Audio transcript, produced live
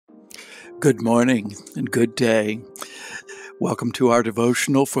Good morning and good day. Welcome to our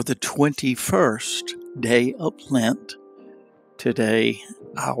devotional for the 21st day of Lent. Today,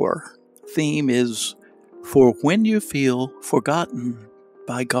 our theme is For When You Feel Forgotten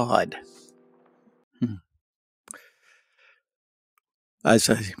by God. As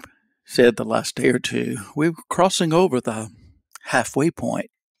I said the last day or two, we're crossing over the halfway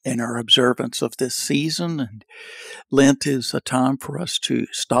point in our observance of this season, and Lent is a time for us to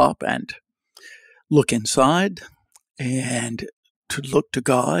stop and look inside and to look to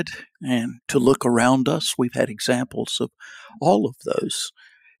God and to look around us. We've had examples of all of those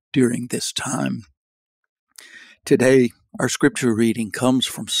during this time. Today, our scripture reading comes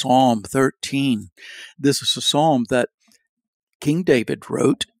from Psalm 13. This is a psalm that King David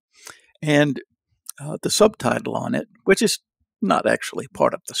wrote, and the subtitle on it, which is not actually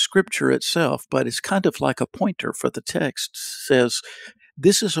part of the scripture itself, but is kind of like a pointer for the text, says,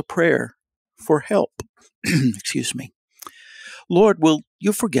 "This is a prayer for help." Excuse me. "Lord, will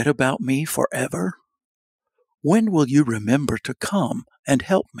you forget about me forever? When will you remember to come and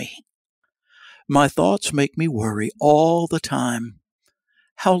help me? My thoughts make me worry all the time.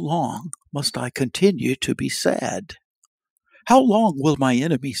 How long must I continue to be sad? How long will my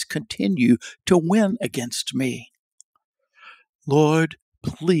enemies continue to win against me? Lord,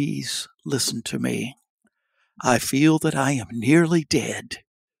 please listen to me. I feel that I am nearly dead.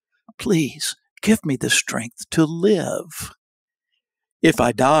 Please give me the strength to live. If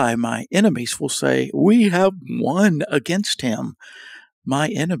I die, my enemies will say, 'We have won against him.' My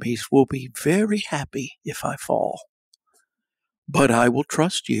enemies will be very happy if I fall. But I will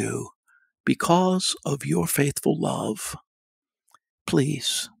trust you because of your faithful love.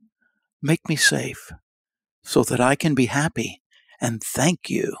 Please make me safe so that I can be happy and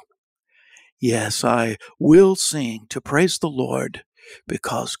thank you. Yes, I will sing to praise the Lord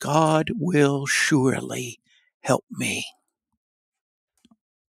because God will surely help me."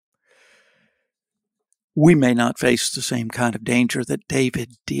 We may not face the same kind of danger that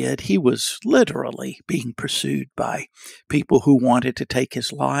David did. He was literally being pursued by people who wanted to take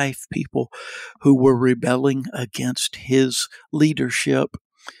his life, people who were rebelling against his leadership.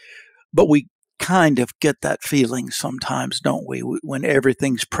 But we kind of get that feeling sometimes, don't we, when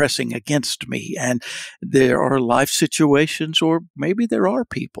everything's pressing against me and there are life situations, or maybe there are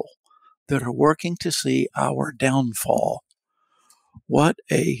people that are working to see our downfall. What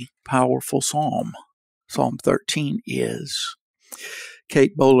a powerful psalm Psalm 13 is.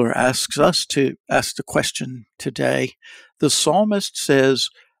 Kate Bowler asks us to ask the question today. The psalmist says,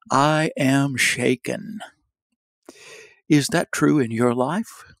 "I am shaken." Is that true in your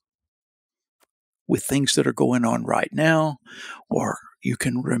life? With things that are going on right now, or you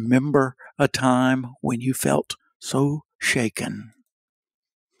can remember a time when you felt so shaken.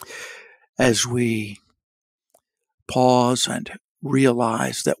 As we pause and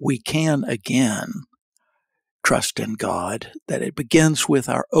realize that we can again trust in God, that it begins with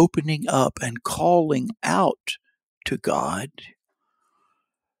our opening up and calling out to God.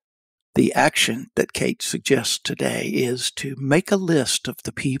 The action that Kate suggests today is to make a list of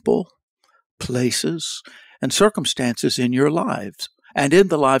the people, places, and circumstances in your lives and in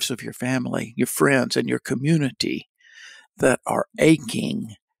the lives of your family, your friends, and your community that are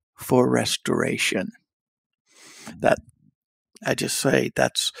aching for restoration. I just say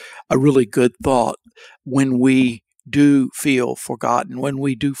that's a really good thought when we do feel forgotten, when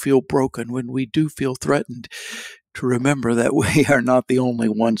we do feel broken, when we do feel threatened, to remember that we are not the only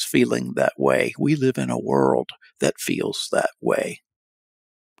ones feeling that way. We live in a world that feels that way.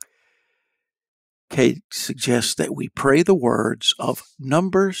 Kate suggests that we pray the words of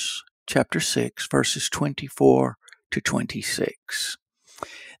Numbers chapter 6, verses 24 to 26.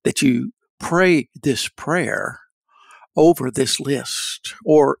 That you pray this prayer over this list,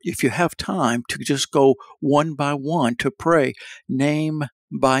 or if you have time to just go one by one to pray name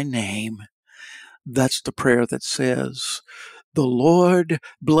by name. That's the prayer that says, "The Lord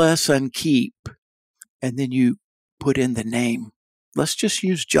bless and keep," and then you put in the name. Let's just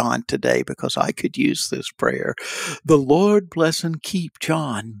use John today because I could use this prayer. "The Lord bless and keep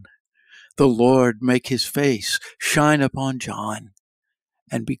John. The Lord make his face shine upon John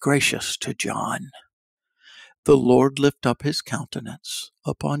and be gracious to John. The Lord lift up his countenance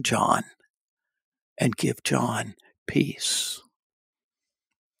upon John and give John peace."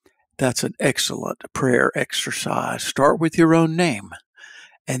 That's an excellent prayer exercise. Start with your own name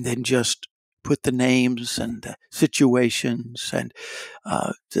and then just put the names and the situations and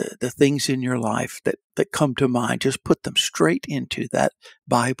the things in your life that come to mind. Just put them straight into that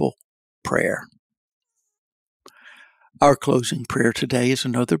Bible prayer. Our closing prayer today is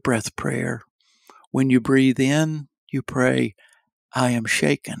another breath prayer. When you breathe in, you pray, I am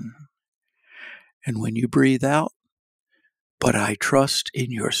shaken. And when you breathe out, but I trust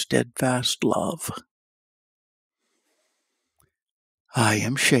in your steadfast love. I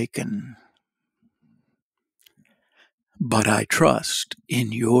am shaken, but I trust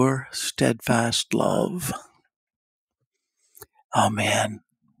in your steadfast love. Amen.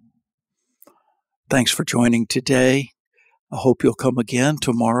 Thanks for joining today. I hope you'll come again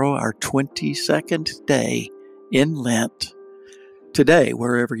tomorrow, our 22nd day in Lent. Today,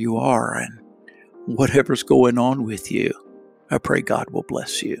 wherever you are and whatever's going on with you, I pray God will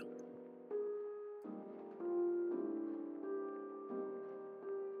bless you.